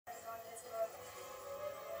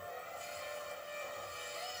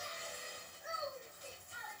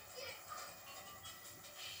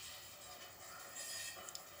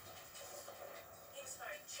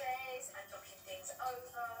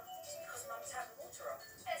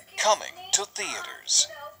coming to theaters.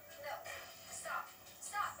 No. Stop.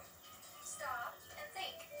 Stop and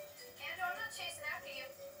think. Andrew, I'm not chasing after you.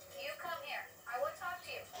 You come here. I will talk to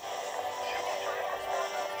you.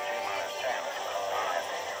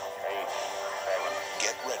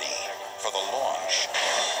 Get ready for the launch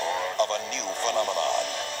of a new phenomenon.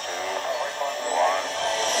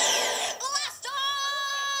 Blast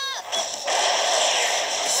off!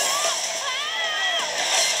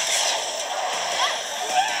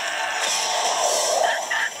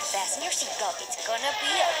 Fasten your seatbelt. It's gonna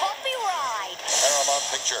be a bumpy ride. Paramount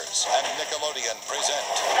Pictures and Nickelodeon present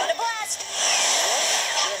Gonna blast.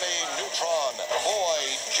 Jimmy Neutron, Boy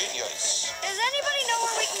Genius. Does anybody know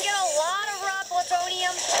where we can get a lot of raw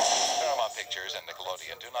plutonium? Paramount Pictures and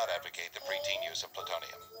Nickelodeon do not advocate the preteen use of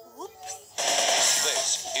plutonium. Whoops.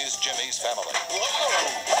 This is Jimmy's family.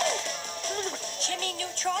 Jimmy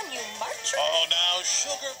Neutron, you marcher? Oh, now,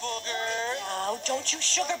 Sugar Booger. Oh, don't you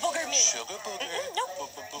sugar booger me. Sugar Booger. No,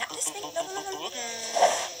 not listening. No.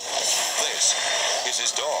 This is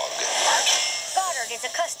his dog. Goddard is a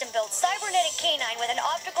custom-built cybernetic canine with an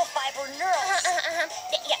optical fiber neural.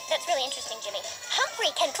 Yeah, that's really interesting, Jimmy.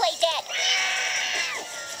 Humphrey can play dead.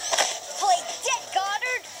 Play dead,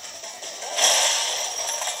 Goddard.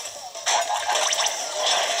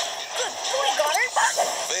 Good boy, Goddard.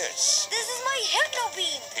 This This is my hypno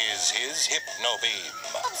beam. is his Hypno Beam.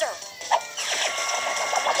 Observe.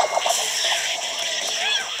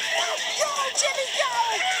 Go, Jimmy, go!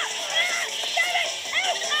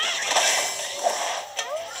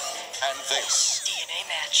 And this DNA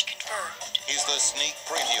match confirmed. is the sneak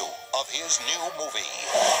preview of his new movie.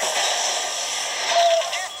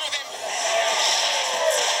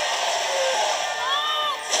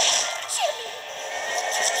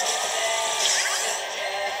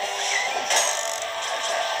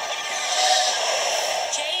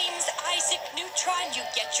 James Isaac Neutron, you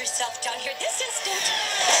get yourself down here this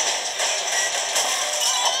instant.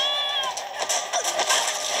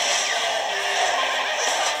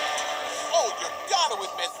 Oh, you gotta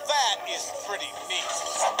admit, that is pretty neat.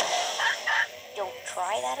 Don't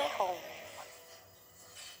try that at home.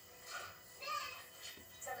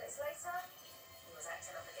 10 minutes later, he was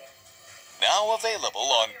acting up again. Now available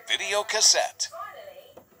on video cassette.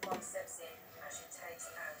 Finally, Mum steps in and she takes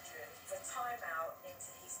Andrew for time out into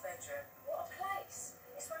his bedroom. What a place!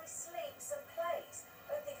 It's where he sleeps and plays.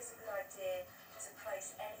 I don't think it's a good idea to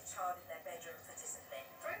place any child in their bedroom for discipline.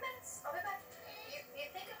 3 minutes. I'll be back. You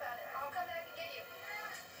think about it. I'll come back and get you.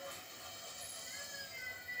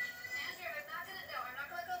 Andrew, I'm not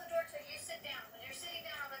gonna go to the door till you sit down. When you're sitting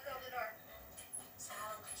down, I'll let go of the door. So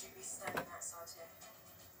how long could you be standing outside here?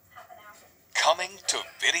 Half an hour. Coming to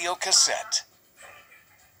video cassette.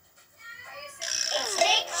 Are you sitting It's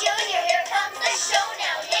Nick Jr., here comes the show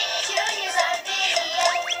now. Nick Jr.'s on video.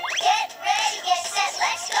 Get ready, get set,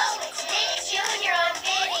 let's go. It's Nick Jr. on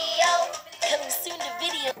video. Coming soon to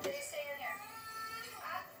video. Did you stay in here?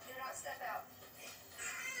 Do not step out.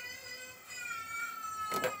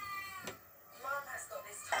 Mum has got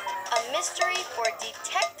this time out. A mystery for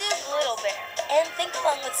Detective Little Bear. And think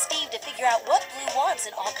along with Steve to figure out what Blue wants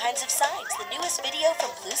in all kinds of signs. The newest video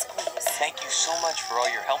from Blue's Clues. Thank you so much for all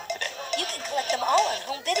your help today. You can collect them all on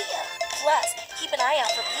home video. Plus, keep an eye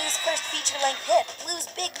out for Blue's first feature-length hit, Blue's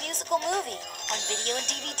big musical movie, on video and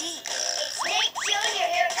DVD. It's Nick Jr.,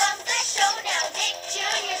 here comes the show now. Nick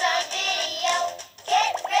Jr.'s on video.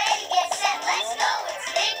 Get ready, get set, let's go. It's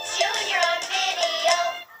Nick Jr. on video.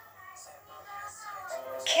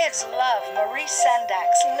 Kids love Marie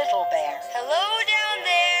Sendak's Little Bear. Hello down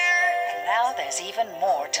there. And now there's even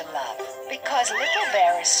more to love. Because Little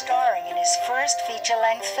Bear is starring in his first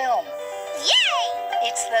feature-length film. Yay!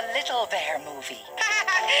 It's the Little Bear movie.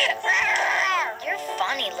 You're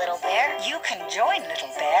funny, Little Bear. You can join Little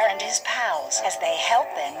Bear and his pals as they help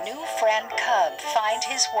their new friend Cub find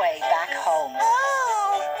his way back home.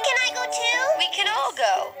 Oh, can I go too? We can all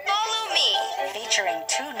go. Follow me. Featuring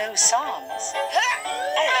 2 new songs.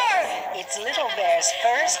 It's Little Bear's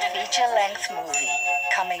first feature-length movie,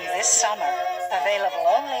 coming this summer. Available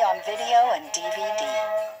only on video and DVD.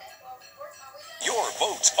 Your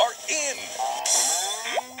votes are in.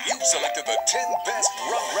 You've selected the 10 best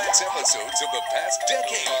Rugrats episodes of the past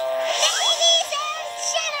decade. Ladies and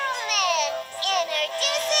gentlemen,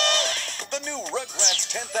 introducing The new Rugrats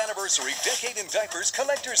 10th Anniversary Decade in Diapers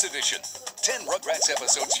Collector's Edition. 10 Rugrats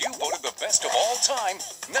episodes you voted the best of all time,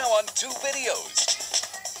 now on 2 videos.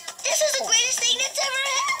 This is the greatest thing that's ever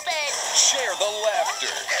happened. Share the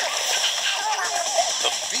laughter,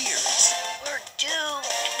 the fears, We're doomed.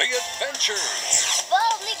 the adventures,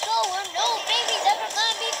 Boldly go where no baby's ever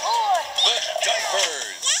gone before. the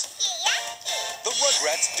diapers. Yucky, yucky. The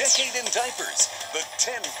Rugrats Decade in Diapers, the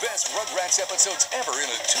 10 best Rugrats episodes ever in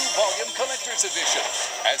a 2-volume collector's edition,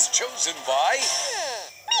 as chosen by...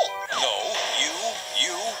 No, you,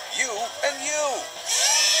 and you.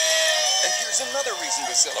 And here's another reason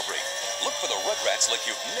to celebrate. Look for the Rugrats like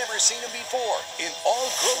you've never seen them before, in All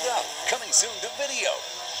Grown Up, coming soon to video.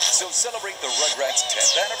 So celebrate the Rugrats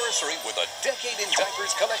 10th anniversary with a Decade in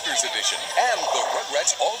Diapers collector's edition and the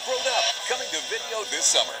Rugrats All Grown Up, coming to video this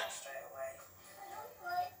summer.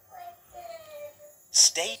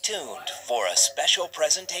 Stay tuned for a special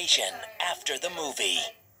presentation after the movie.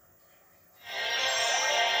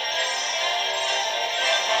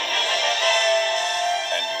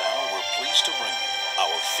 And now we're pleased to bring you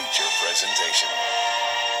our feature presentation.